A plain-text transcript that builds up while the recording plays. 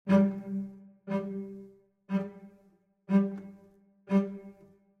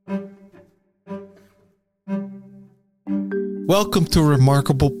Welcome to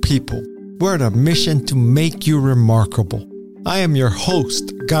Remarkable People. We're on a mission to make you remarkable. I am your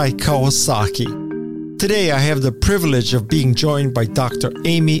host, Guy Kawasaki. Today I have the privilege of being joined by Dr.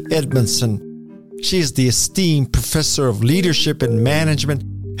 Amy Edmondson. She is the esteemed professor of leadership and management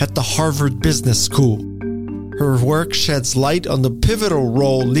at the Harvard Business School. Her work sheds light on the pivotal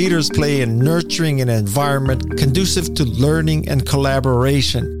role leaders play in nurturing an environment conducive to learning and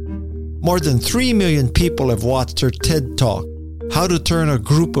collaboration. More than 3 million people have watched her TED Talk, How to Turn a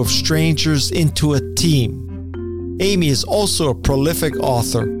Group of Strangers into a Team. Amy is also a prolific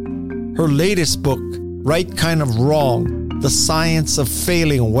author. Her latest book, Right Kind of Wrong, The Science of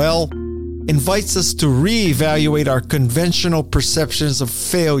Failing Well, invites us to reevaluate our conventional perceptions of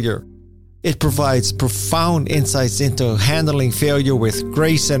failure. It provides profound insights into handling failure with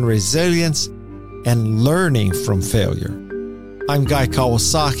grace and resilience and learning from failure. I'm Guy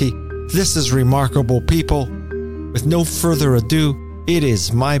Kawasaki. This is Remarkable People. With no further ado, it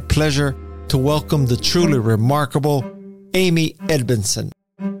is my pleasure to welcome the truly remarkable Amy Edmondson.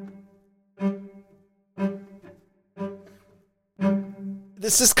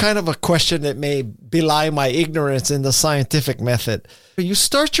 This is kind of a question that may belie my ignorance in the scientific method. You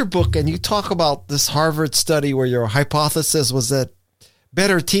start your book and you talk about this Harvard study where your hypothesis was that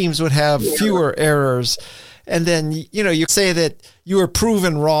better teams would have fewer errors. And then, you say that you were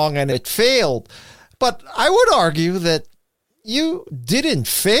proven wrong and it failed. But I would argue that you didn't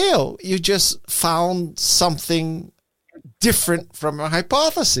fail. You just found something different from a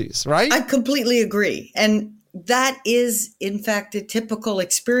hypothesis, right? I completely agree. And that is, in fact, a typical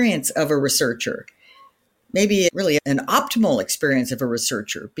experience of a researcher. Maybe really an optimal experience of a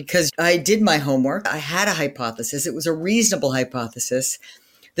researcher, because I did my homework. I had a hypothesis. It was a reasonable hypothesis.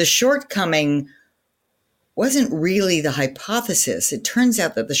 The shortcoming wasn't really the hypothesis. It turns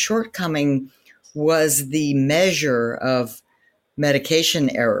out that the shortcoming was the measure of medication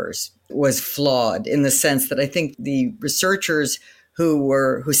errors was flawed, in the sense that I think the researchers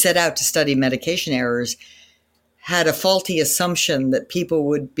who set out to study medication errors had a faulty assumption that people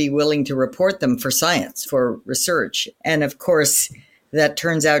would be willing to report them for science, for research. And of course, that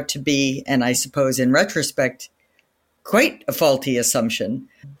turns out to be, and I suppose in retrospect, quite a faulty assumption.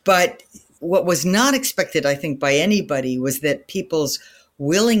 But what was not expected, I think, by anybody was that people's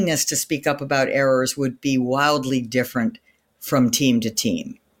willingness to speak up about errors would be wildly different from team to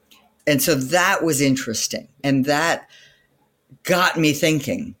team. And so that was interesting. And that got me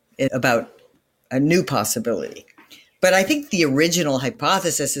thinking about a new possibility. But I think the original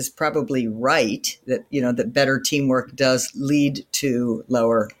hypothesis is probably right, that, that better teamwork does lead to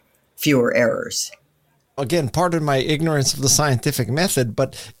fewer errors. Again, pardon my ignorance of the scientific method,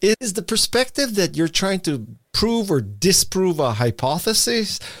 but is the perspective that you're trying to prove or disprove a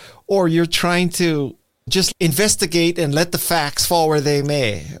hypothesis, or you're trying to just investigate and let the facts fall where they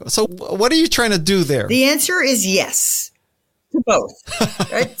may? So what are you trying to do there? The answer is yes to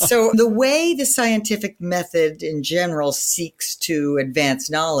both. Right? So the way the scientific method in general seeks to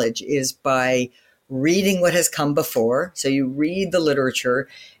advance knowledge is by reading what has come before. So you read the literature,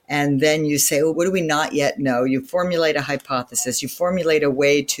 and then you say, well, what do we not yet know? You formulate a hypothesis. You formulate a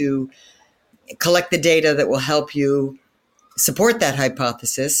way to collect the data that will help you support that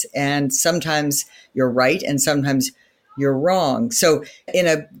hypothesis. And sometimes you're right, and sometimes you're wrong. So in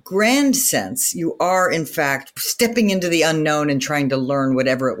a grand sense, you are, in fact, stepping into the unknown and trying to learn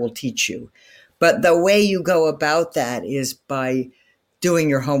whatever it will teach you. But the way you go about that is by doing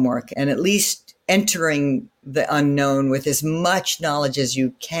your homework and at least entering the unknown with as much knowledge as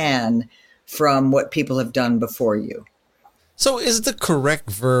you can from what people have done before you. So is the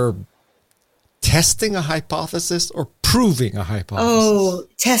correct verb testing a hypothesis or proving a hypothesis? Oh,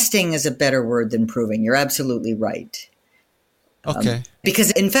 testing is a better word than proving. You're absolutely right. Okay.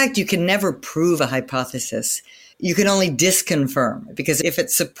 Because in fact, you can never prove a hypothesis. You can only disconfirm, because if it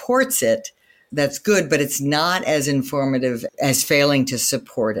supports it, that's good, but it's not as informative as failing to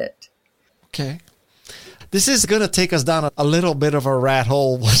support it. Okay. This is going to take us down a little bit of a rat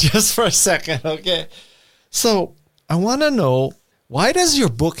hole just for a second, okay? So I want to know, why does your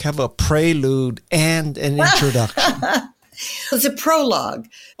book have a prelude and an introduction? It's a prologue.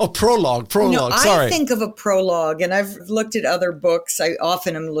 Oh, prologue, sorry. I think of a prologue, and I've looked at other books. I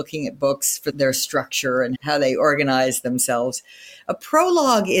often am looking at books for their structure and how they organize themselves. A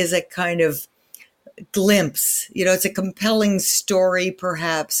prologue is a kind of glimpse. It's a compelling story,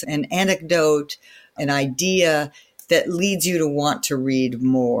 perhaps, an anecdote, an idea that leads you to want to read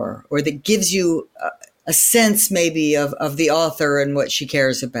more, or that gives you a sense maybe of the author and what she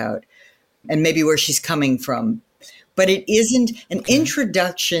cares about, and maybe where she's coming from. But it isn't, an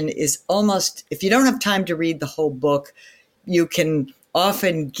introduction is almost, if you don't have time to read the whole book, you can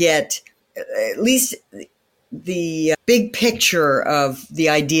often get at least the big picture of the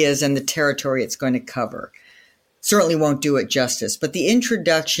ideas and the territory it's going to cover. Certainly won't do it justice, but the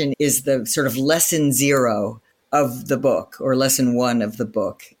introduction is the sort of lesson 0 of the book, or lesson 1 of the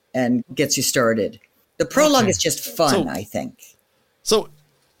book, and gets you started. The prologue is just fun, I think. So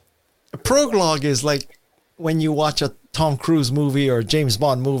a prologue is like when you watch a Tom Cruise movie or a James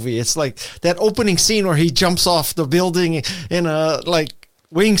Bond movie. It's like that opening scene where he jumps off the building in a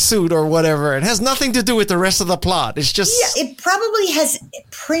wingsuit or whatever. It has nothing to do with the rest of the plot. It's just... Yeah, it probably has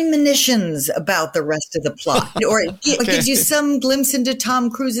premonitions about the rest of the plot. Or it gives you some glimpse into Tom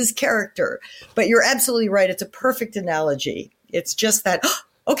Cruise's character. But you're absolutely right. It's a perfect analogy. It's just that,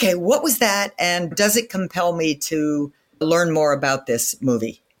 okay, what was that? And does it compel me to learn more about this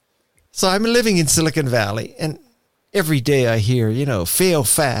movie? So I'm living in Silicon Valley, and every day I hear, fail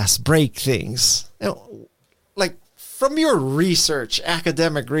fast, break things. From your research,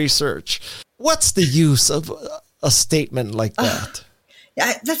 academic research, what's the use of a statement like that?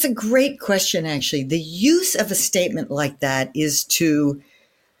 That's a great question, actually. The use of a statement like that is to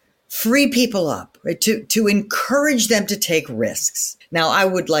free people up, right? To encourage them to take risks. Now, I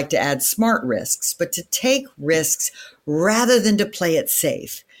would like to add smart risks, but to take risks rather than to play it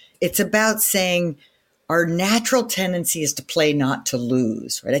safe. It's about saying our natural tendency is to play, not to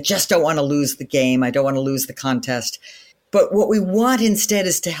lose, right? I just don't want to lose the game. I don't want to lose the contest. But what we want instead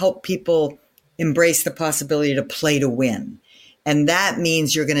is to help people embrace the possibility to play to win. And that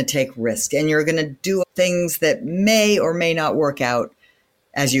means you're going to take risks and you're going to do things that may or may not work out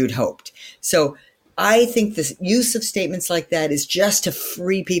as you'd hoped. So I think the use of statements like that is just to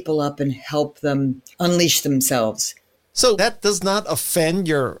free people up and help them unleash themselves. So that does not offend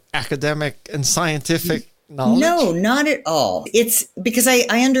your academic and scientific knowledge? No, not at all. It's because I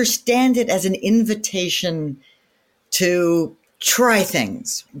understand it as an invitation to try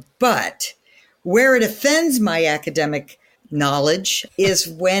things. But where it offends my academic knowledge is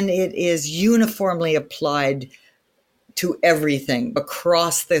when it is uniformly applied to everything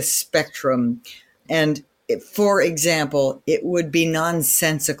across the spectrum. And for example, it would be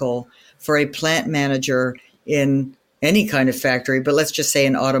nonsensical for a plant manager in any kind of factory, but let's just say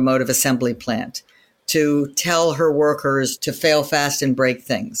an automotive assembly plant, to tell her workers to fail fast and break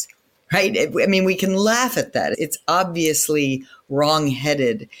things, right? I mean, we can laugh at that. It's obviously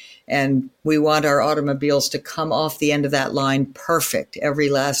wrong-headed, and we want our automobiles to come off the end of that line perfect, every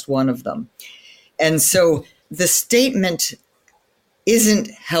last one of them. And so the statement isn't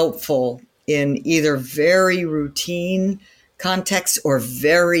helpful in either very routine context or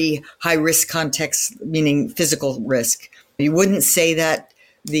very high risk context, meaning physical risk. You wouldn't say that.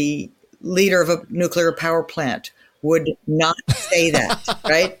 The leader of a nuclear power plant would not say that,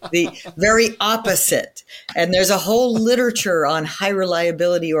 right? The very opposite. And there's a whole literature on high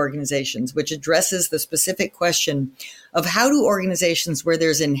reliability organizations, which addresses the specific question of how do organizations where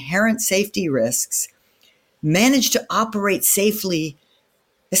there's inherent safety risks manage to operate safely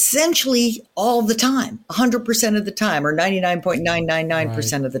essentially all the time, 100% of the time, or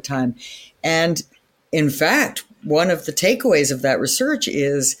 99.999% of the time. And in fact, one of the takeaways of that research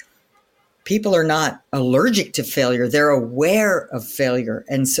is people are not allergic to failure. They're aware of failure.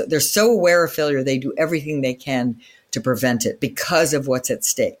 And so they're so aware of failure, they do everything they can to prevent it because of what's at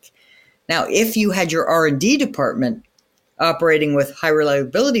stake. Now, if you had your R&D department operating with high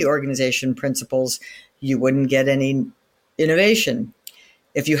reliability organization principles, you wouldn't get any innovation.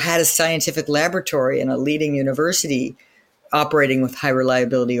 If you had a scientific laboratory in a leading university operating with high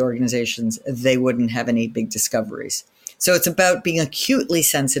reliability organizations, they wouldn't have any big discoveries. So it's about being acutely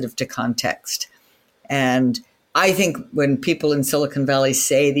sensitive to context. And I think when people in Silicon Valley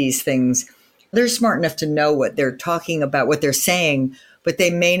say these things, they're smart enough to know what they're talking about, what they're saying, but they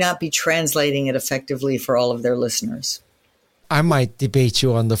may not be translating it effectively for all of their listeners. I might debate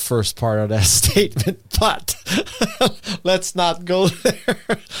you on the first part of that statement, but let's not go there.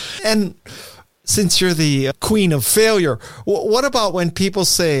 And since you're the queen of failure, what about when people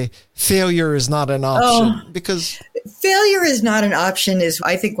say failure is not an option? Because failure is not an option is,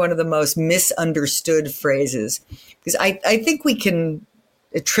 I think, one of the most misunderstood phrases. Because I think we can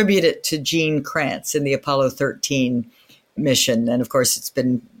attribute it to Gene Kranz in the Apollo 13 mission. And of course, it's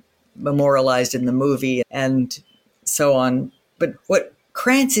been memorialized in the movie and so on. But what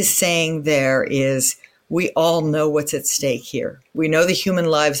Krantz is saying there is we all know what's at stake here. We know the human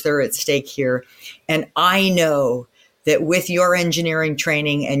lives that are at stake here. And I know that with your engineering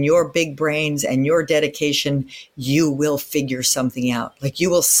training and your big brains and your dedication, you will figure something out. Like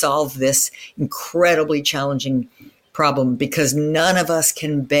you will solve this incredibly challenging problem because none of us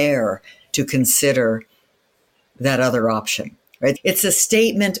can bear to consider that other option, right? It's a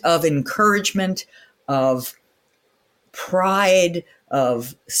statement of encouragement, of pride,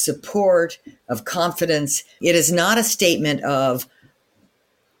 of support, of confidence. It is not a statement of,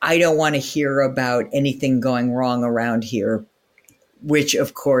 I don't want to hear about anything going wrong around here, which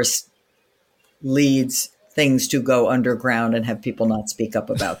of course leads things to go underground and have people not speak up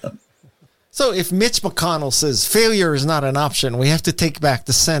about them. So if Mitch McConnell says failure is not an option, we have to take back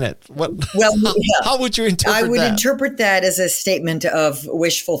the Senate. How would you interpret that? I would interpret that as a statement of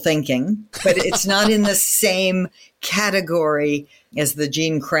wishful thinking, but it's not in the same category as the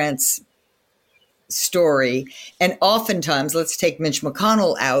Gene Kranz story. And oftentimes, let's take Mitch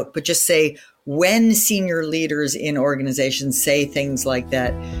McConnell out, but just say when senior leaders in organizations say things like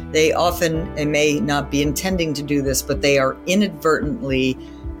that, they often, and may not be intending to do this, but they are inadvertently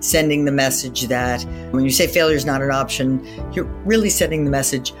sending the message that when you say failure is not an option, you're really sending the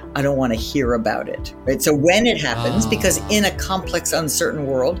message, I don't want to hear about it, right? So when it happens, because in a complex, uncertain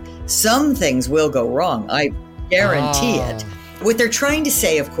world, some things will go wrong. I guarantee it. What they're trying to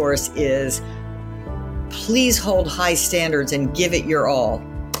say, of course, is please hold high standards and give it your all.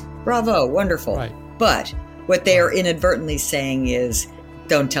 Bravo, wonderful. Right. But what they are inadvertently saying is,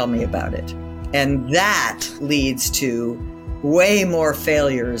 don't tell me about it. And that leads to way more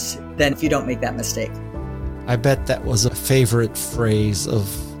failures than if you don't make that mistake. I bet that was a favorite phrase of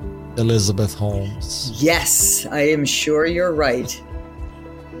Elizabeth Holmes. Yes, I am sure you're right.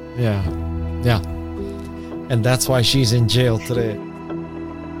 Yeah. And that's why she's in jail today.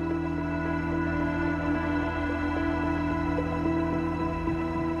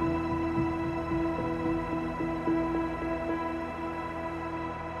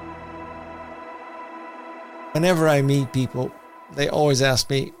 Whenever I meet people, they always ask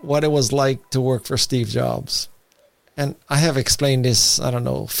me what it was like to work for Steve Jobs. And I have explained this,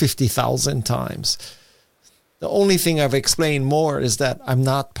 50,000 times. The only thing I've explained more is that I'm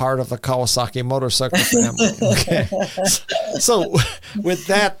not part of the Kawasaki motorcycle family. Okay. So with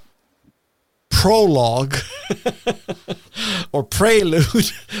that prologue or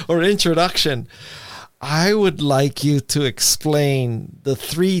prelude or introduction, I would like you to explain the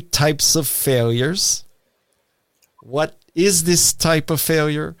 3 types of failures. What is this type of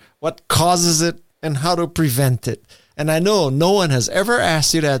failure? What causes it? And how to prevent it? And I know no one has ever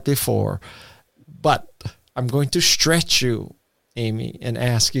asked you that before, but I'm going to stretch you, Amy, and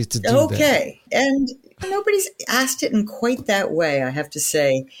ask you to do that. Okay. And nobody's asked it in quite that way, I have to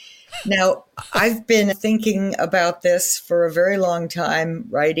say. Now, I've been thinking about this for a very long time,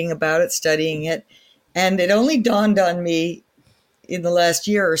 writing about it, studying it, and it only dawned on me in the last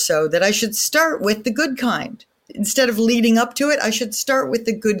year or so that I should start with the good kind. Instead of leading up to it, I should start with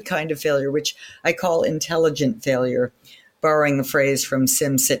the good kind of failure, which I call intelligent failure, borrowing the phrase from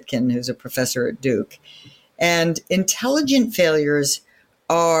Sim Sitkin, who's a professor at Duke. And intelligent failures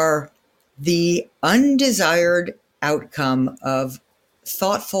are the undesired outcome of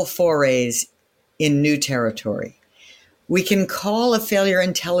thoughtful forays in new territory. We can call a failure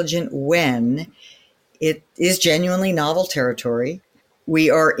intelligent when it is genuinely novel territory. We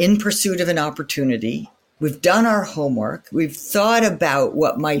are in pursuit of an opportunity. We've done our homework. We've thought about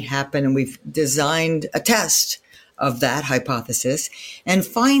what might happen, and we've designed a test of that hypothesis. And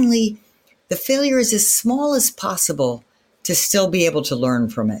finally, the failure is as small as possible to still be able to learn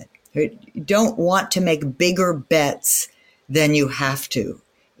from it. You don't want to make bigger bets than you have to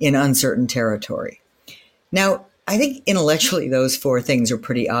in uncertain territory. Now, I think intellectually those 4 things are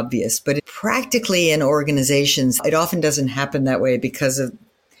pretty obvious, but practically in organizations, it often doesn't happen that way because of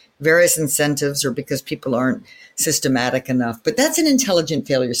various incentives or because people aren't systematic enough. But that's an intelligent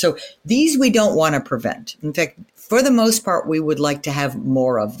failure. So these we don't want to prevent. In fact, for the most part, we would like to have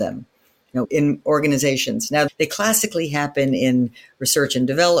more of them, in organizations. Now, they classically happen in research and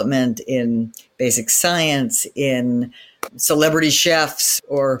development, in basic science, in celebrity chefs,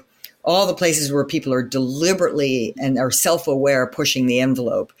 or all the places where people are deliberately and are self-aware pushing the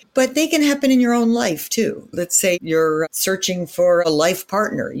envelope. But they can happen in your own life too. Let's say you're searching for a life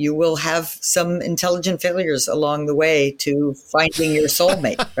partner. You will have some intelligent failures along the way to finding your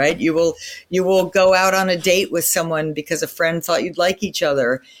soulmate, right? You will go out on a date with someone because a friend thought you'd like each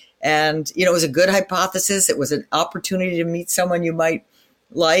other. And, it was a good hypothesis. It was an opportunity to meet someone you might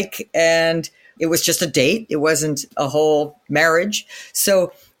like. And it was just a date. It wasn't a whole marriage.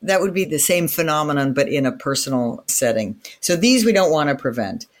 So that would be the same phenomenon, but in a personal setting. So these we don't want to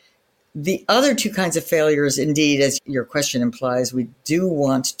prevent. The other 2 kinds of failures, indeed, as your question implies, we do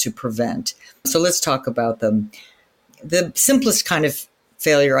want to prevent. So let's talk about them. The simplest kind of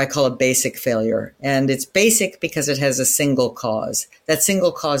failure I call a basic failure. And it's basic because it has a single cause. That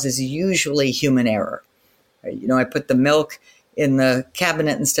single cause is usually human error. I put the milk in the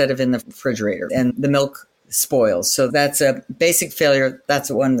cabinet instead of in the refrigerator, and the milk spoils. So that's a basic failure.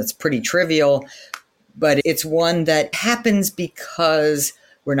 That's one that's pretty trivial, but it's one that happens because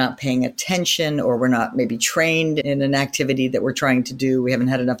we're not paying attention, or we're not maybe trained in an activity that we're trying to do. We haven't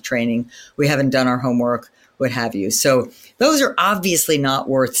had enough training. We haven't done our homework, what have you. So those are obviously not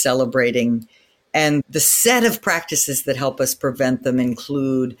worth celebrating. And the set of practices that help us prevent them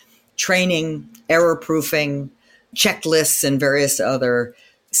include training, error proofing, checklists, and various other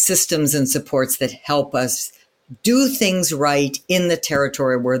systems and supports that help us do things right in the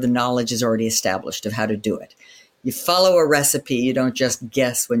territory where the knowledge is already established of how to do it. You follow a recipe, you don't just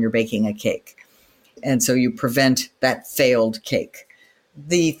guess when you're baking a cake. And so you prevent that failed cake.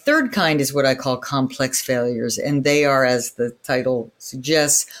 The third kind is what I call complex failures, and they are, as the title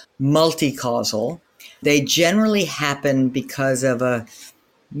suggests, multi-causal. They generally happen because of a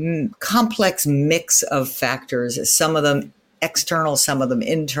complex mix of factors, some of them external, some of them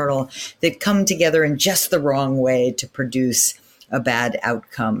internal, that come together in just the wrong way to produce a bad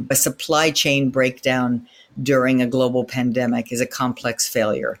outcome. A supply chain breakdown during a global pandemic is a complex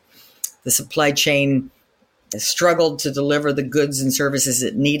failure. The supply chain struggled to deliver the goods and services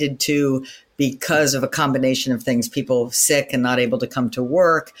it needed to because of a combination of things: people sick and not able to come to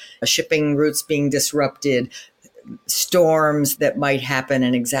work, shipping routes being disrupted, storms that might happen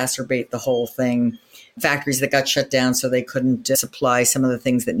and exacerbate the whole thing, factories that got shut down so they couldn't supply some of the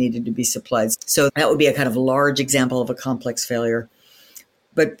things that needed to be supplied. So that would be a kind of large example of a complex failure.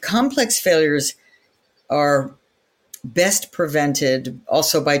 But complex failures are best prevented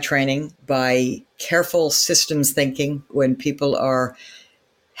also by training, by careful systems thinking, when people are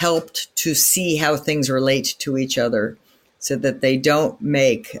helped to see how things relate to each other, so that they don't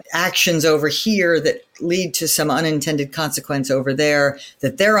make actions over here that lead to some unintended consequence over there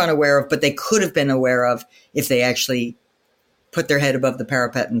that they're unaware of, but they could have been aware of if they actually put their head above the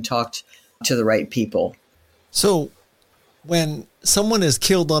parapet and talked to the right people. So when someone is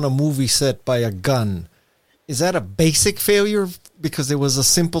killed on a movie set by a gun, is that a basic failure because it was a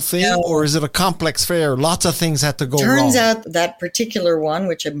simple thing? No. Or is it a complex failure? Lots of things had to go wrong. Turns out that particular one,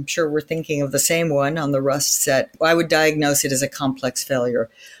 which I'm sure we're thinking of the same one on the Rust set, I would diagnose it as a complex failure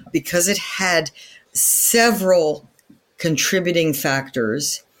because it had several contributing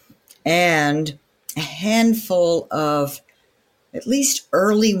factors and a handful of at least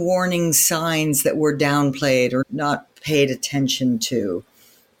early warning signs that were downplayed or not paid attention to.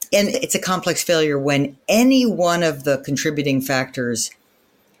 And it's a complex failure when any one of the contributing factors,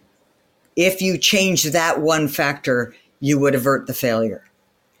 if you change that one factor, you would avert the failure.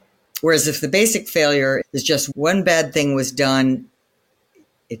 Whereas if the basic failure is just one bad thing was done,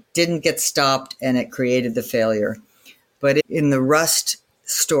 it didn't get stopped and it created the failure. But in the Rust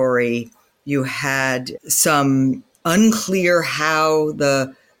story, you had some unclear how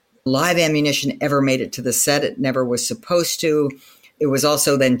the live ammunition ever made it to the set. It never was supposed to. It was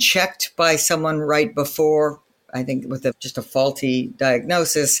also then checked by someone right before, I think with just a faulty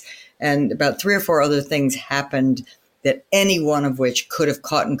diagnosis. And about 3 or 4 other things happened that any one of which could have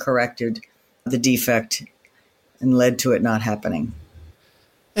caught and corrected the defect and led to it not happening.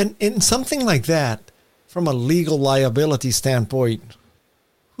 And in something like that, from a legal liability standpoint,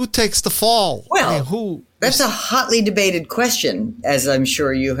 who takes the fall? Well, that's a hotly debated question, as I'm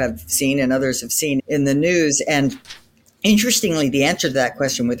sure you have seen and others have seen in the news. And interestingly, the answer to that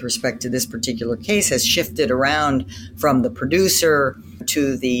question with respect to this particular case has shifted around from the producer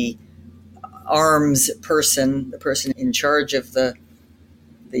to the arms person, the person in charge of the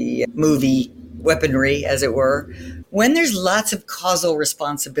movie weaponry, as it were. When there's lots of causal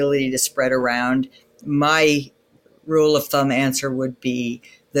responsibility to spread around, my rule of thumb answer would be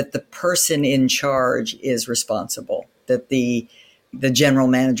that the person in charge is responsible, that the general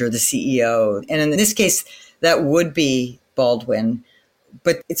manager, the CEO. And in this case, that would be Baldwin.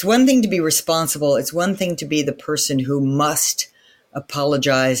 But it's one thing to be responsible. It's one thing to be the person who must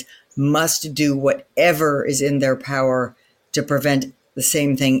apologize, must do whatever is in their power to prevent the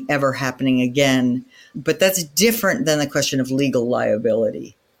same thing ever happening again. But that's different than the question of legal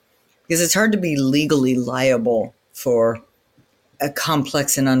liability, because it's hard to be legally liable for a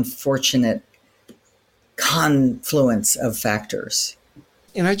complex and unfortunate confluence of factors.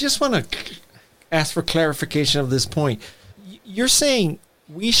 And I just want to ask for clarification of this point. You're saying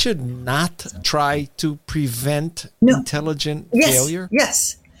we should not try to prevent intelligent failure?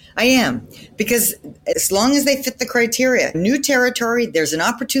 Yes, I am. Because as long as they fit the criteria, new territory, there's an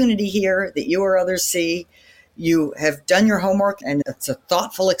opportunity here that you or others see. You have done your homework and it's a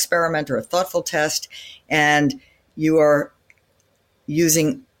thoughtful experiment or a thoughtful test, and you are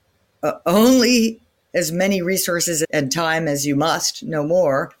using only as many resources and time as you must, no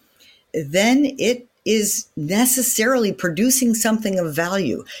more, then it is necessarily producing something of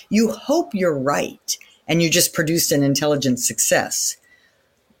value. You hope you're right and you just produced an intelligent success.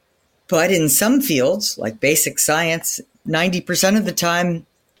 But in some fields, like basic science, 90% of the time,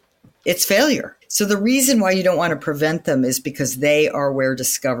 it's failure. So the reason why you don't want to prevent them is because they are where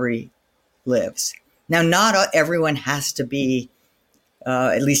discovery lives. Now, not everyone has to be,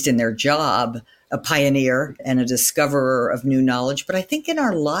 at least in their job, a pioneer and a discoverer of new knowledge. But I think in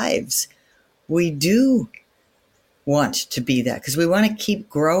our lives, we do want to be that because we want to keep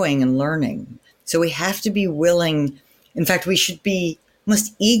growing and learning. So we have to be willing. In fact, we should be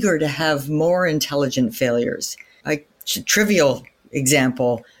most eager to have more intelligent failures. A trivial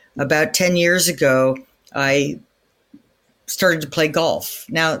example, about 10 years ago, I started to play golf.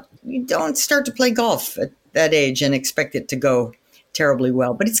 Now, you don't start to play golf at that age and expect it to go terribly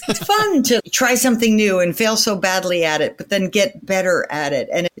well, but it's fun to try something new and fail so badly at it, but then get better at it.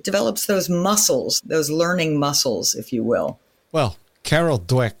 And it develops those muscles, those learning muscles, if you will. Well, Carol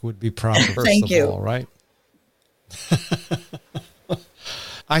Dweck would be proud, first Thank of you. all, right?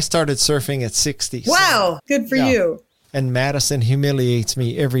 I started surfing at 60. Wow, good for you. And Madison humiliates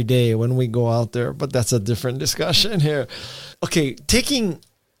me every day when we go out there, but that's a different discussion here. Okay, taking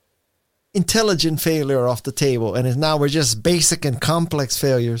intelligent failure off the table, and now we're just basic and complex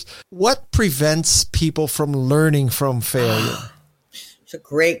failures. What prevents people from learning from failure? It's a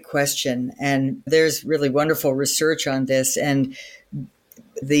great question. And there's really wonderful research on this. And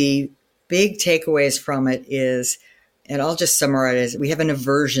the big takeaways from it is, and I'll just summarize, we have an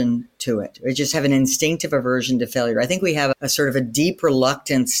aversion to it. We just have an instinctive aversion to failure. I think we have a sort of a deep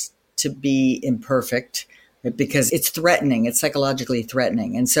reluctance to be imperfect because it's threatening. It's psychologically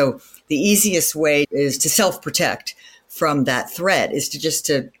threatening. And so the easiest way is to self-protect from that threat, is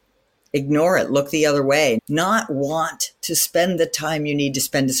to ignore it, look the other way, not want to spend the time you need to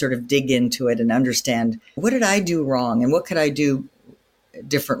spend to sort of dig into it and understand, what did I do wrong and what could I do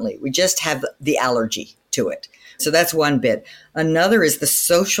differently? We just have the allergy to it. So that's one bit. Another is the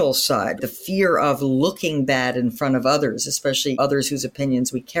social side, the fear of looking bad in front of others, especially others whose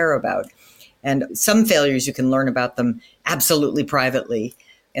opinions we care about. And some failures, you can learn about them absolutely privately,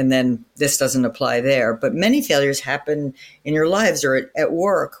 and then this doesn't apply there. But many failures happen in your lives or at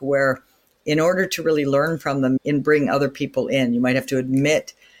work, where in order to really learn from them and bring other people in, you might have to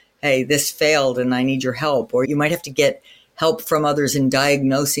admit, hey, this failed and I need your help. Or you might have to get help from others in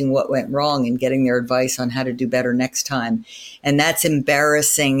diagnosing what went wrong and getting their advice on how to do better next time. And that's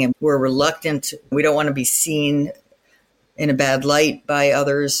embarrassing, and we're reluctant. We don't want to be seen in a bad light by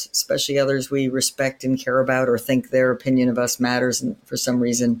others, especially others we respect and care about or think their opinion of us matters for some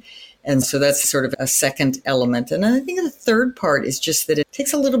reason. And so that's sort of a second element. And I think the third part is just that it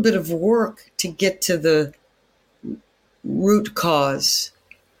takes a little bit of work to get to the root cause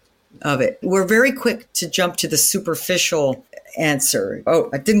of it. We're very quick to jump to the superficial answer. Oh,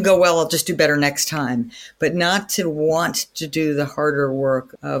 it didn't go well, I'll just do better next time. But not to want to do the harder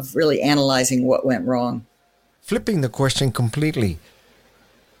work of really analyzing what went wrong. Flipping the question completely,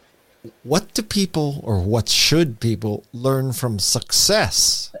 what do people, or what should people learn from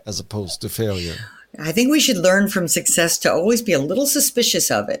success as opposed to failure? I think we should learn from success to always be a little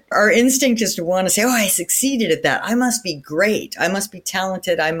suspicious of it. Our instinct is to want to say, oh, I succeeded at that. I must be great. I must be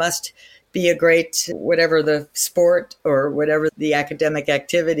talented. I must be a great, whatever the sport or whatever the academic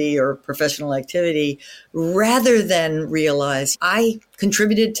activity or professional activity, rather than realize I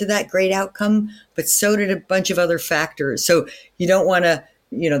contributed to that great outcome, but so did a bunch of other factors. So you don't want to,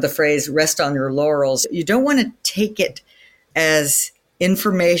 the phrase rest on your laurels. You don't want to take it as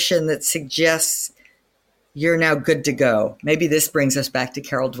information that suggests you're now good to go. Maybe this brings us back to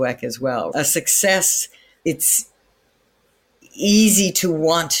Carol Dweck as well. A success, it's easy to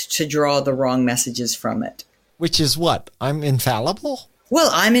want to draw the wrong messages from it. Which is what? I'm infallible? Well,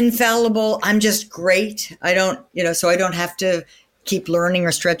 I'm infallible. I'm just great. I don't have to keep learning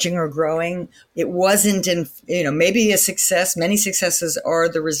or stretching or growing. It wasn't maybe a success. Many successes are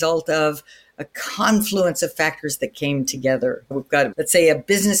the result of a confluence of factors that came together. We've got, let's say, a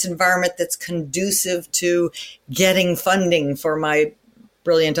business environment that's conducive to getting funding for my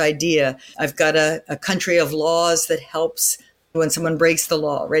brilliant idea. I've got a country of laws that helps when someone breaks the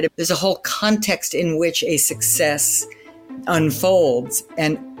law, right? There's a whole context in which a success unfolds,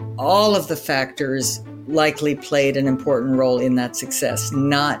 and all of the factors likely played an important role in that success,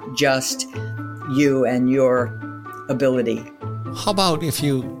 not just you and your ability. How about if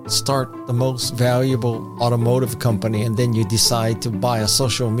you start the most valuable automotive company and then you decide to buy a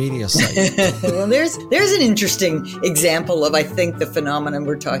social media site? Well, there's an interesting example of, I think, the phenomenon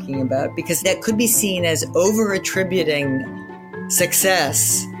we're talking about, because that could be seen as over-attributing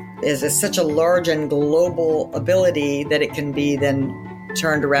success is such a large and global ability that it can be then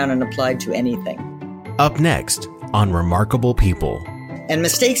turned around and applied to anything. Up next on Remarkable People. And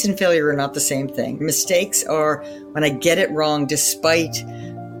mistakes and failure are not the same thing. Mistakes are when I get it wrong despite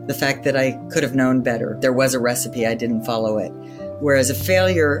the fact that I could have known better. There was a recipe, I didn't follow it. Whereas a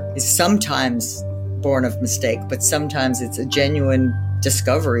failure is sometimes born of mistake, but sometimes it's a genuine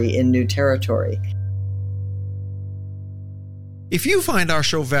discovery in new territory. If you find our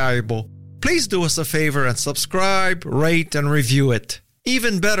show valuable, please do us a favor and subscribe, rate, and review it.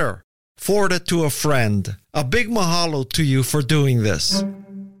 Even better, forward it to a friend. A big mahalo to you for doing this.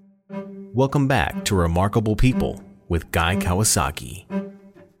 Welcome back to Remarkable People with Guy Kawasaki.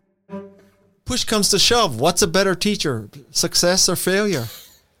 Push comes to shove. What's a better teacher, success or failure?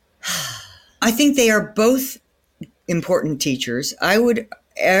 I think they are both important teachers. I would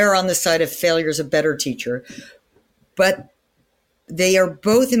err on the side of failure is a better teacher, but they are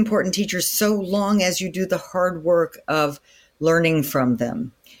both important teachers so long as you do the hard work of learning from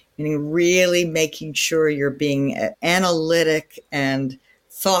them. Meaning really making sure you're being analytic and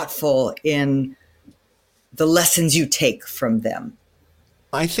thoughtful in the lessons you take from them.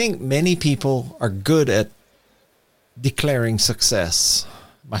 I think many people are good at declaring success,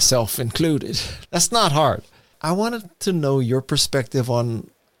 myself included. That's not hard. I wanted to know your perspective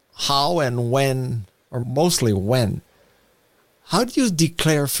on how and when, or mostly when. How do you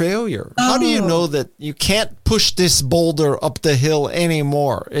declare failure? How do you know that you can't push this boulder up the hill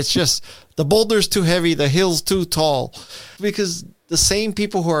anymore? It's just the boulder's too heavy, the hill's too tall. Because the same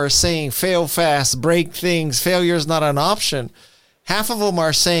people who are saying fail fast, break things, failure is not an option, half of them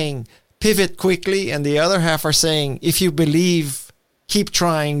are saying pivot quickly, and the other half are saying if you believe, keep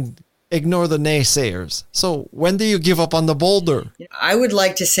trying, ignore the naysayers. So when do you give up on the boulder? I would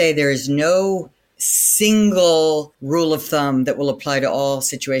like to say there is no single rule of thumb that will apply to all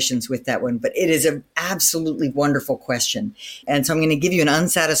situations with that one, but it is an absolutely wonderful question. And so I'm going to give you an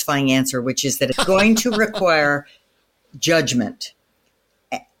unsatisfying answer, which is that it's going to require judgment.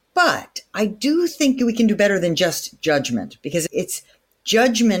 But I do think we can do better than just judgment, because it's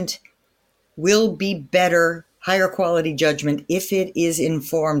judgment will be better, higher quality judgment if it is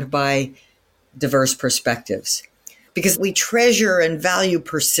informed by diverse perspectives. Because we treasure and value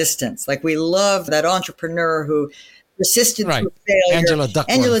persistence. Like we love that entrepreneur who persisted through failure.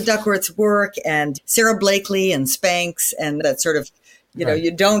 Angela Duckworth's work, and Sarah Blakely and Spanx, and that sort of,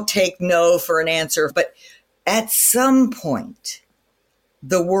 you don't take no for an answer. But at some point,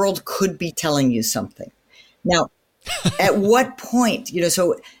 the world could be telling you something. Now, at what point,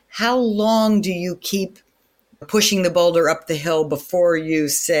 so how long do you keep pushing the boulder up the hill before you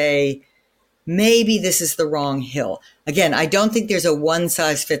say, maybe this is the wrong hill? Again, I don't think there's a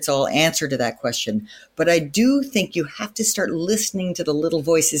one-size-fits-all answer to that question, but I do think you have to start listening to the little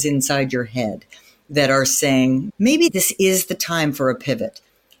voices inside your head that are saying, maybe this is the time for a pivot.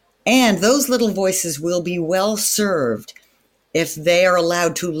 And those little voices will be well served if they are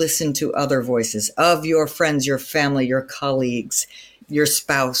allowed to listen to other voices of your friends, your family, your colleagues, your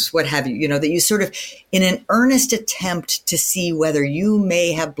spouse, what have you, that you sort of, in an earnest attempt to see whether you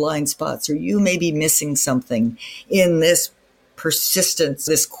may have blind spots or you may be missing something in this persistence,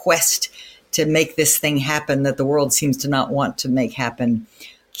 this quest to make this thing happen that the world seems to not want to make happen,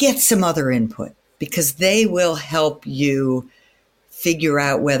 get some other input, because they will help you figure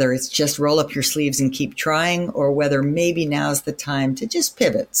out whether it's just roll up your sleeves and keep trying, or whether maybe now's the time to just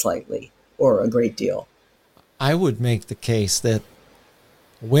pivot slightly or a great deal. I would make the case that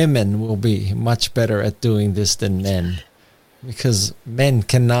women will be much better at doing this than men, because men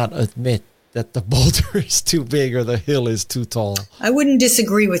cannot admit that the boulder is too big or the hill is too tall. I wouldn't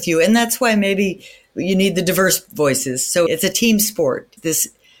disagree with you. And that's why maybe you need the diverse voices. So it's a team sport. This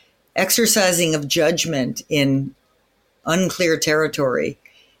exercising of judgment in unclear territory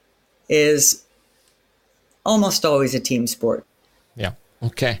is almost always a team sport. Yeah.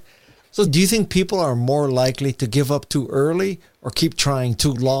 Okay. So do you think people are more likely to give up too early or keep trying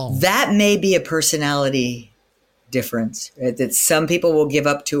too long? That may be a personality difference, right? That some people will give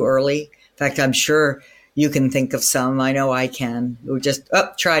up too early. In fact, I'm sure you can think of some, I know I can, who just,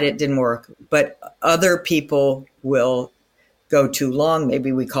 tried it, didn't work. But other people will go too long.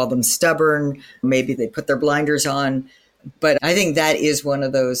 Maybe we call them stubborn. Maybe they put their blinders on. But I think that is one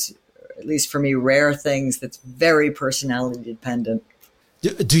of those, at least for me, rare things that's very personality dependent.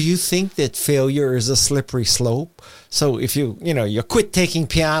 Do you think that failure is a slippery slope? So if you quit taking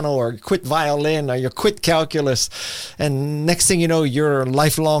piano or quit violin or you quit calculus, and next thing you know, you're a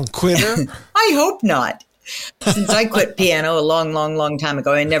lifelong quitter? I hope not. Since I quit piano a long, long, long time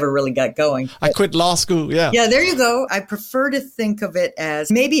ago, I never really got going. I quit law school, yeah. Yeah, there you go. I prefer to think of it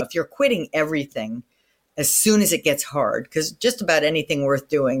as maybe if you're quitting everything as soon as it gets hard, because just about anything worth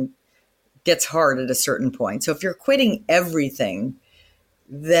doing gets hard at a certain point. So if you're quitting everything,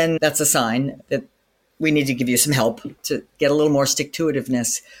 then that's a sign that we need to give you some help to get a little more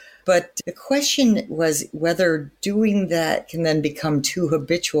stick-to-itiveness. But the question was whether doing that can then become too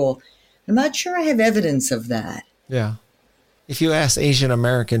habitual. I'm not sure I have evidence of that. Yeah. If you ask Asian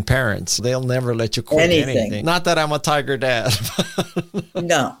American parents, they'll never let you quit anything. Not that I'm a tiger dad.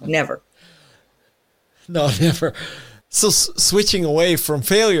 No, never. No, never. So switching away from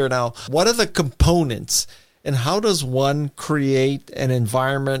failure now, what are the components and how does one create an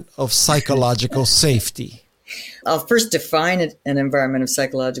environment of psychological safety? I'll first define an environment of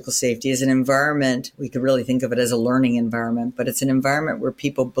psychological safety as an environment, we could really think of it as a learning environment, but it's an environment where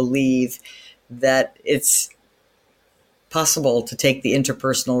people believe that it's possible to take the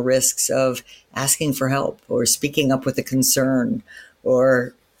interpersonal risks of asking for help or speaking up with a concern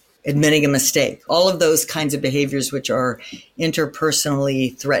or admitting a mistake. All of those kinds of behaviors which are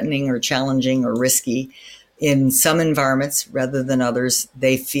interpersonally threatening or challenging or risky. In some environments rather than others,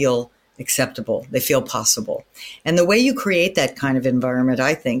 they feel acceptable. They feel possible. And the way you create that kind of environment,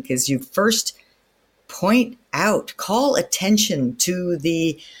 I think, is you first point out, call attention to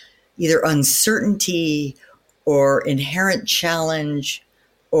the either uncertainty or inherent challenge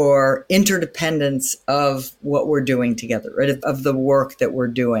or interdependence of what we're doing together, right? Of the work that we're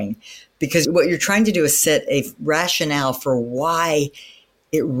doing. Because what you're trying to do is set a rationale for why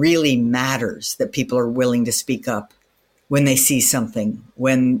it really matters that people are willing to speak up when they see something,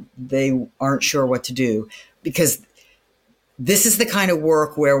 when they aren't sure what to do. Because this is the kind of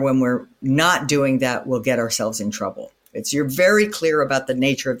work where when we're not doing that, we'll get ourselves in trouble. You're very clear about the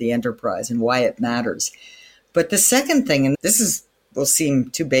nature of the enterprise and why it matters. But the second thing, and this will seem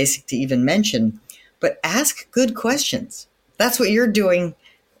too basic to even mention, but ask good questions. That's what you're doing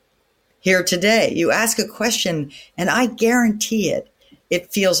here today. You ask a question, and I guarantee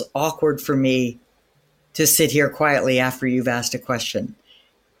it feels awkward for me to sit here quietly after you've asked a question.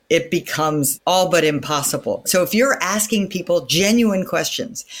 It becomes all but impossible. So if you're asking people genuine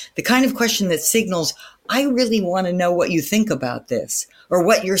questions, the kind of question that signals, I really want to know what you think about this, or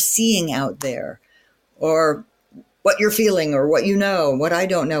what you're seeing out there, or what you're feeling, or what you know, what I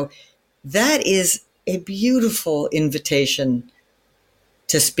don't know, that is a beautiful invitation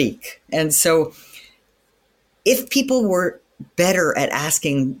to speak. And so if people were better at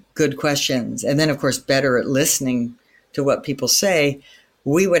asking good questions, and then, of course, better at listening to what people say,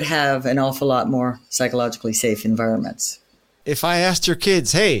 we would have an awful lot more psychologically safe environments. If I asked your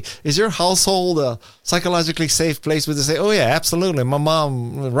kids, hey, is your household a psychologically safe place? Would they say, oh, yeah, absolutely. My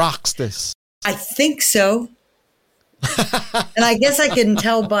mom rocks this. I think so. And I guess I can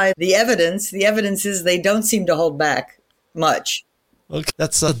tell by the evidence. The evidence is they don't seem to hold back much. Okay,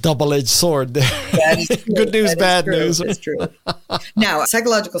 that's a double-edged sword there. That is true. Good news, bad news. That's true. Now,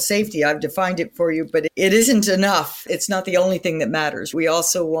 psychological safety, I've defined it for you, but it isn't enough. It's not the only thing that matters. We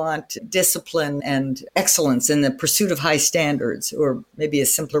also want discipline and excellence in the pursuit of high standards, or maybe a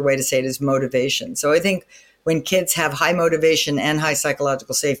simpler way to say it is motivation. So I think when kids have high motivation and high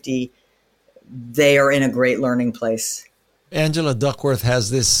psychological safety, they are in a great learning place. Angela Duckworth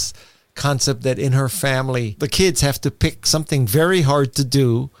has this concept that in her family, the kids have to pick something very hard to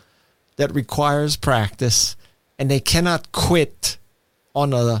do that requires practice, and they cannot quit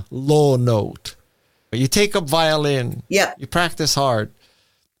on a low note. You take up violin, you practice hard,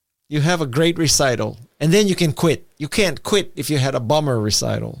 you have a great recital, and then you can quit. You can't quit if you had a bummer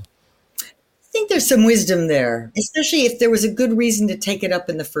recital. I think there's some wisdom there, especially if there was a good reason to take it up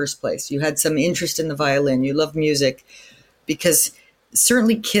in the first place. You had some interest in the violin, you love music, because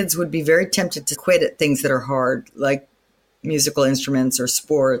certainly kids would be very tempted to quit at things that are hard, like musical instruments or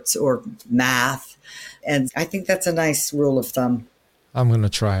sports or math. And I think that's a nice rule of thumb. I'm going to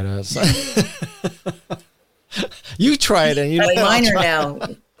try this. You try it. And mine are now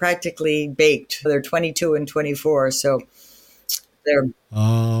practically baked. They're 22 and 24. So they're...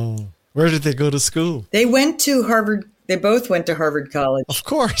 Oh, where did they go to school? They went to Harvard. They both went to Harvard College. Of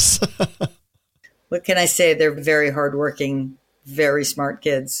course. What can I say? They're very hardworking, very smart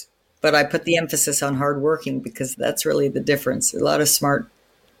kids. But I put the emphasis on hardworking because that's really the difference. A lot of smart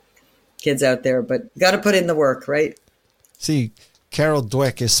kids out there, but you got to put in the work, right? See, Carol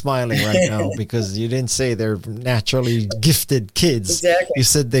Dweck is smiling right now because you didn't say they're naturally gifted kids. Exactly. You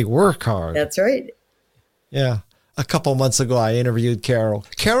said they work hard. That's right. Yeah. A couple months ago, I interviewed Carol.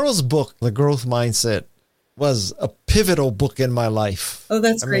 Carol's book, The Growth Mindset, was a pivotal book in my life. Oh,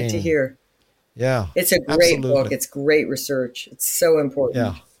 that's great to hear. Yeah. It's a great book. It's great research. It's so important.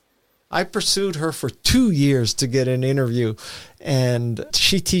 Yeah. I pursued her for 2 years to get an interview, and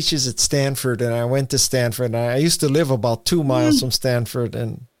she teaches at Stanford, and I went to Stanford, and I used to live about 2 miles from Stanford,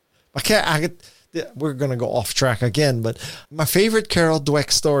 and we're going to go off track again, but my favorite Carol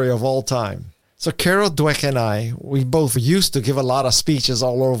Dweck story of all time. So Carol Dweck and I, we both used to give a lot of speeches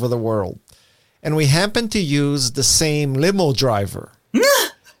all over the world, and we happened to use the same limo driver.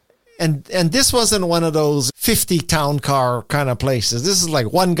 And this wasn't one of those 50 town car kind of places. This is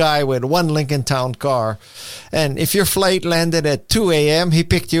like one guy with one Lincoln Town car. And if your flight landed at 2 a.m., he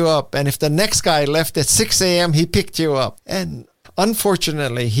picked you up. And if the next guy left at 6 a.m., he picked you up. And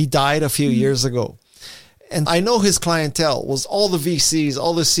unfortunately, he died a few years ago. And I know his clientele was all the VCs,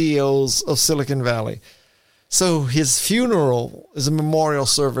 all the CEOs of Silicon Valley. So his funeral, his memorial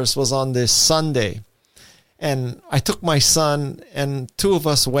service was on this Sunday. And I took my son, and 2 of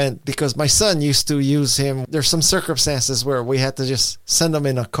us went because my son used to use him. There's some circumstances where we had to just send him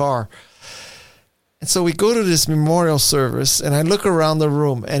in a car. And so we go to this memorial service, and I look around the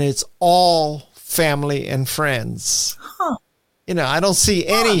room, and it's all family and friends. Huh. You know, I don't see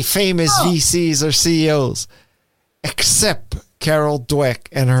any famous VCs or CEOs except Carol Dweck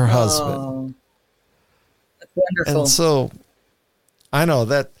and her husband. That's wonderful. And so I know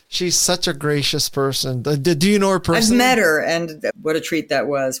that. She's such a gracious person. Do you know her personally? I've met her, and what a treat that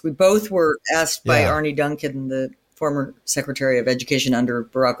was. We both were asked by Arne Duncan, the former Secretary of Education under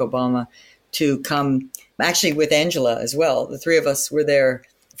Barack Obama, to come, actually with Angela as well. The 3 of us were there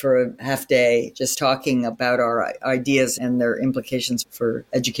for a half day just talking about our ideas and their implications for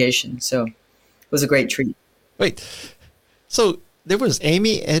education. So it was a great treat. Wait, so there was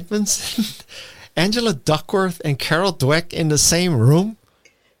Amy Edmondson, Angela Duckworth, and Carol Dweck in the same room?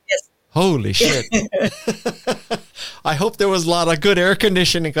 Holy shit. I hope there was a lot of good air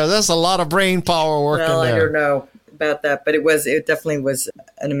conditioning because that's a lot of brain power working there. I don't know about that, but it definitely was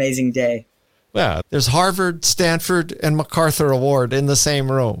an amazing day. Yeah, there's Harvard, Stanford, and MacArthur Award in the same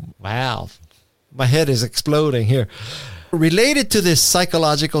room. Wow. My head is exploding here. Related to this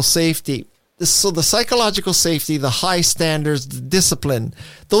psychological safety, so the psychological safety, the high standards, the discipline,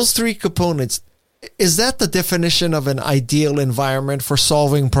 those 3 components, is that the definition of an ideal environment for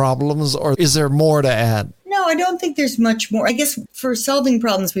solving problems, or is there more to add? No, I don't think there's much more. I guess for solving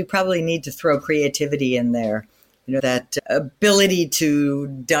problems, we probably need to throw creativity in there. You know, that ability to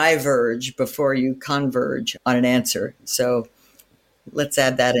diverge before you converge on an answer. So let's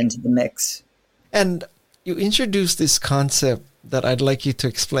add that into the mix. And you introduced this concept that I'd like you to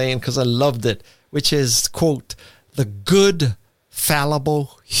explain because I loved it, which is, quote, the good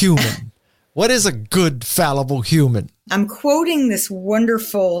fallible human. What is a good, fallible human? I'm quoting this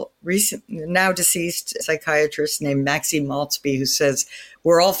wonderful, recent, now deceased psychiatrist named Maxine Maltzby, who says,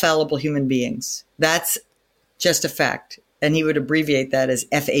 we're all fallible human beings. That's just a fact. And he would abbreviate that as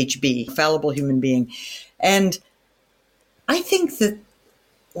FHB, fallible human being. And I think that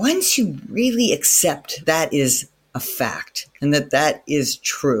once you really accept that is a fact and that is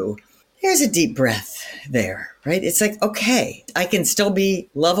true, there's a deep breath there, right? It's like, okay, I can still be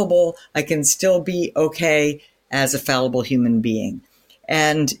lovable. I can still be okay as a fallible human being.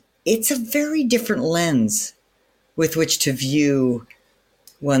 And it's a very different lens with which to view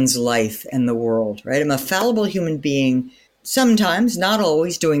one's life and the world, right? I'm a fallible human being, sometimes, not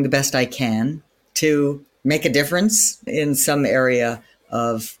always, doing the best I can to make a difference in some area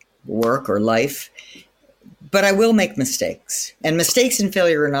of work or life. But I will make mistakes. And mistakes and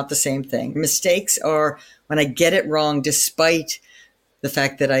failure are not the same thing. Mistakes are when I get it wrong, despite the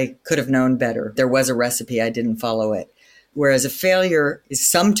fact that I could have known better. There was a recipe, I didn't follow it. Whereas a failure is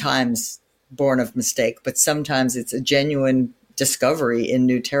sometimes born of mistake, but sometimes it's a genuine discovery in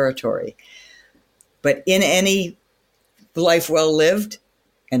new territory. But in any life well lived,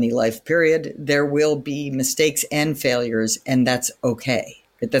 any life period, there will be mistakes and failures, and that's okay.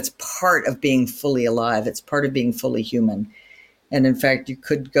 That's part of being fully alive. It's part of being fully human. And in fact, you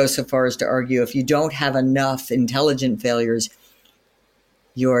could go so far as to argue if you don't have enough intelligent failures,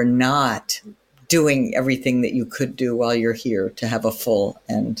 you're not doing everything that you could do while you're here to have a full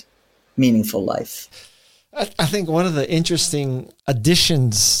and meaningful life. I think one of the interesting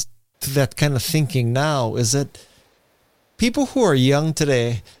additions to that kind of thinking now is that people who are young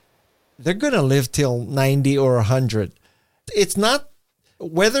today, they're going to live till 90 or 100. It's not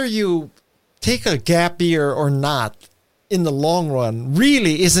whether you take a gap year or not, in the long run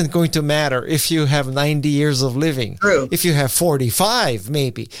really isn't going to matter if you have 90 years of living. True. If you have 45,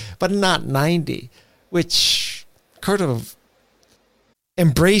 maybe, but not 90, which kind of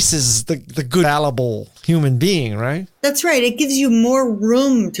embraces the good, fallible human being, right? That's right. It gives you more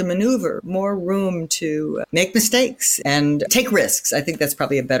room to maneuver, more room to make mistakes and take risks. I think that's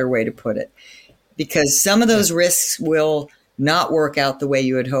probably a better way to put it, because some of those risks will not work out the way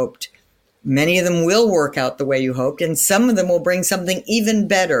you had hoped. Many of them will work out the way you hoped, and some of them will bring something even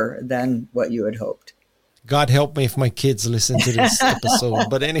better than what you had hoped. God help me if my kids listen to this episode.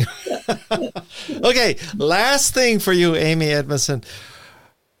 But anyway. Okay, last thing for you, Amy Edmondson.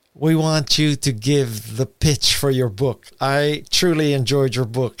 We want you to give the pitch for your book. I truly enjoyed your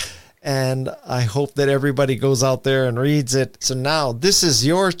book, and I hope that everybody goes out there and reads it. So now this is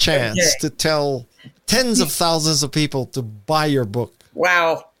your chance to tell tens of thousands of people to buy your book.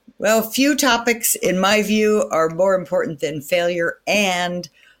 Wow. Well, few topics, in my view, are more important than failure, and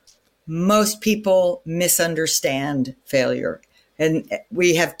most people misunderstand failure. And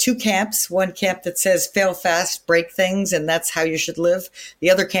we have two camps, one camp that says fail fast, break things, and that's how you should live. The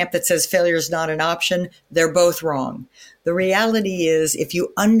other camp that says failure is not an option. They're both wrong. The reality is, if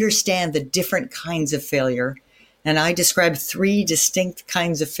you understand the different kinds of failure, and I describe 3 distinct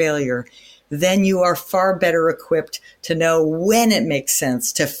kinds of failure, then you are far better equipped to know when it makes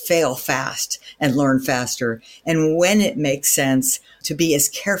sense to fail fast and learn faster, and when it makes sense to be as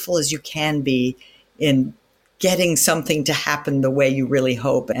careful as you can be in getting something to happen the way you really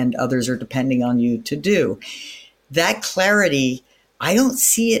hope and others are depending on you to do. That clarity, I don't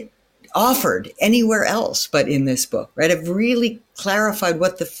see it offered anywhere else but in this book, right? I've really clarified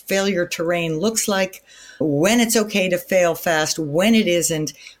what the failure terrain looks like, when it's okay to fail fast, when it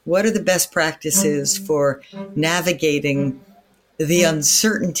isn't, what are the best practices for navigating the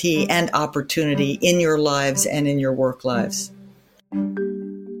uncertainty and opportunity in your lives and in your work lives.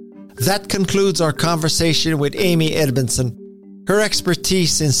 That concludes our conversation with Amy Edmondson. Her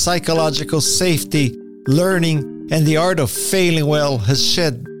expertise in psychological safety, learning, and the art of failing well has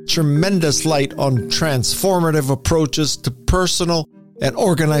shed tremendous light on transformative approaches to personal and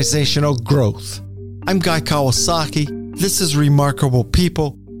organizational growth. I'm Guy Kawasaki. This is Remarkable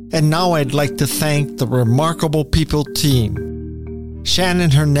People, and now I'd like to thank the Remarkable People team.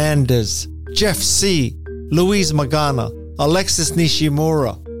 Shannon Hernandez, Jeff C., Louise Magana, Alexis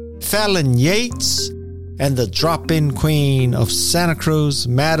Nishimura, Fallon Yates, and the drop-in queen of Santa Cruz,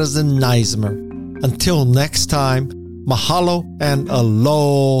 Madison Neismer. Until next time, mahalo and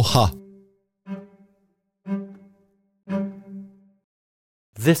aloha.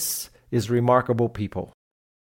 This is Remarkable People.